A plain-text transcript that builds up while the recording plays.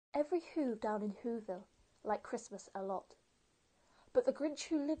Every Who down in Whoville liked Christmas a lot, but the Grinch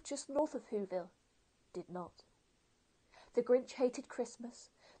who lived just north of Whoville did not. The Grinch hated Christmas,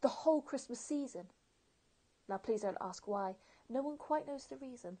 the whole Christmas season. Now please don't ask why, no one quite knows the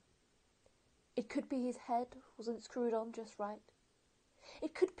reason. It could be his head wasn't screwed on just right.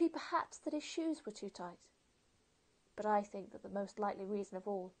 It could be perhaps that his shoes were too tight. But I think that the most likely reason of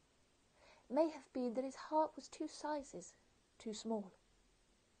all may have been that his heart was 2 sizes too small.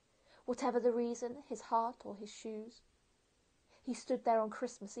 Whatever the reason, his heart or his shoes, he stood there on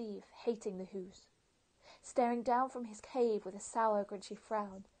Christmas Eve, hating the Whos, staring down from his cave with a sour, grinchy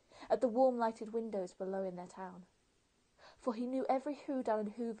frown at the warm lighted windows below in their town. For he knew every Who down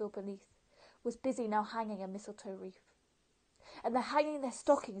in Whoville beneath was busy now hanging a mistletoe wreath. And they're hanging their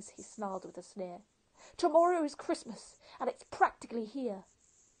stockings, he snarled with a sneer. Tomorrow is Christmas, and it's practically here.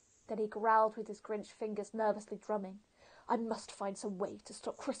 Then he growled with his Grinch fingers nervously drumming. I must find some way to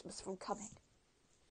stop Christmas from coming.